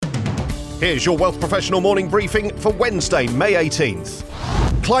Here's your Wealth Professional morning briefing for Wednesday, May 18th.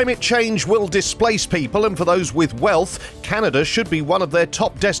 Climate change will displace people, and for those with wealth, Canada should be one of their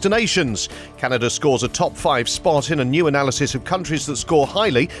top destinations. Canada scores a top 5 spot in a new analysis of countries that score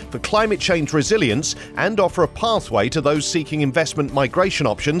highly for climate change resilience and offer a pathway to those seeking investment migration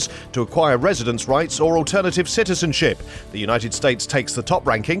options to acquire residence rights or alternative citizenship. The United States takes the top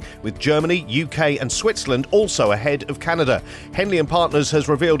ranking, with Germany, UK and Switzerland also ahead of Canada. Henley & Partners has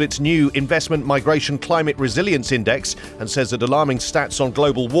revealed its new Investment Migration Climate Resilience Index and says that alarming stats on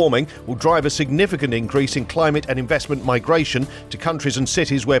global warming will drive a significant increase in climate and investment migration to countries and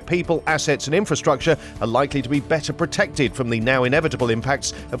cities where people, assets and infrastructure are likely to be better protected from the now inevitable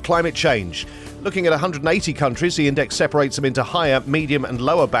impacts of climate change. Looking at 180 countries, the index separates them into higher, medium and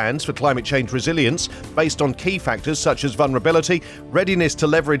lower bands for climate change resilience based on key factors such as vulnerability, readiness to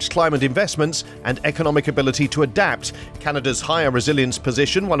leverage climate investments and economic ability to adapt. Canada's higher resilience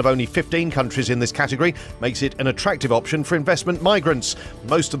position, one of only 15 countries in this category, makes it an attractive option for investment migrants.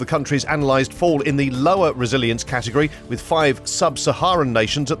 Most of the countries analysed fall in the lower resilience category, with 5 sub-Saharan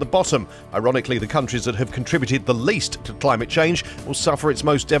nations at the bottom. Ironically, the countries that have contributed the least to climate change will suffer its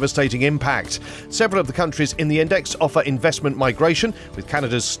most devastating impact. Several of the countries in the index offer investment migration, with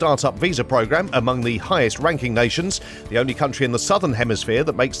Canada's startup visa program among the highest ranking nations. The only country in the southern hemisphere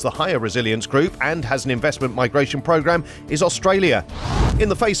that makes the higher resilience group and has an investment migration program is Australia. In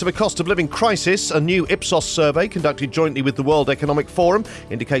the face of a cost of living crisis, a new Ipsos survey conducted jointly with the World Economic Forum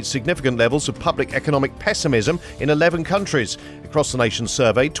indicates significant levels of public economic pessimism in 11 countries. Across the nation's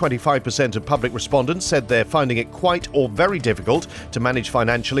survey, 25% of public respondents said they're finding it quite or very difficult to manage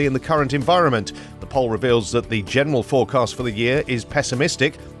financially in the current environment. The poll reveals that the general forecast for the year is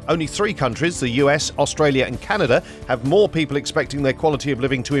pessimistic. Only 3 countries, the US, Australia and Canada, have more people expecting their quality of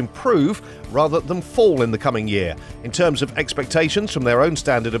living to improve rather than fall in the coming year. In terms of expectations from their own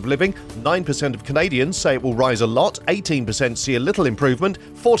standard of living, 9% of Canadians say it will rise a lot, 18% see a little improvement,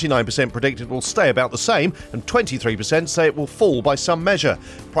 49% predict it will stay about the same, and 23% say it will fall by some measure.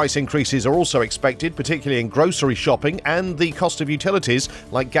 Price increases are also expected, particularly in grocery shopping and the cost of utilities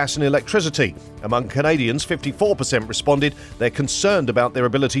like gas and electricity. Among Canadians, 54% responded they're concerned about their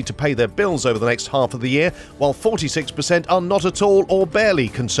ability to pay their bills over the next half of the year, while 46% are not at all or barely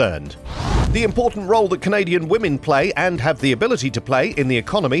concerned. The important role that Canadian women play and have the ability to play in the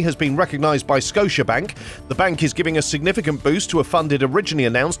economy has been recognised by Scotiabank. The bank is giving a significant boost to a fund it originally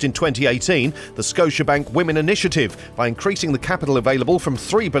announced in 2018, the Scotiabank Women Initiative, by increasing the capital available from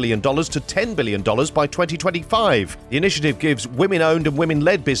 $3 billion to $10 billion by 2025. The initiative gives women-owned and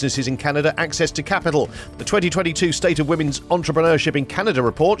women-led businesses in Canada access to capital. The 2022 State of Women's Entrepreneurship in Canada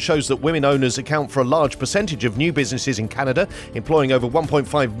report shows that women owners account for a large percentage of new businesses in Canada, employing over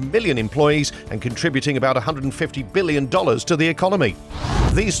 1.5 million employees and contributing about $150 billion to the economy.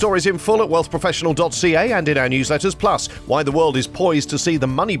 These stories in full at WealthProfessional.ca and in our newsletters, plus why the world is poised to see the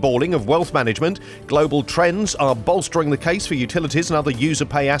money-balling of wealth management, global trends are bolstering the case for utilities and other user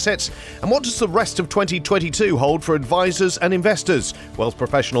pay assets, and what does the rest of 2022 hold for advisors and investors? Wealth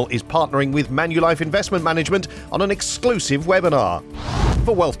Professional is partnering with Manulife Investment Management on an exclusive webinar.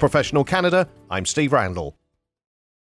 For Wealth Professional Canada, I'm Steve Randall.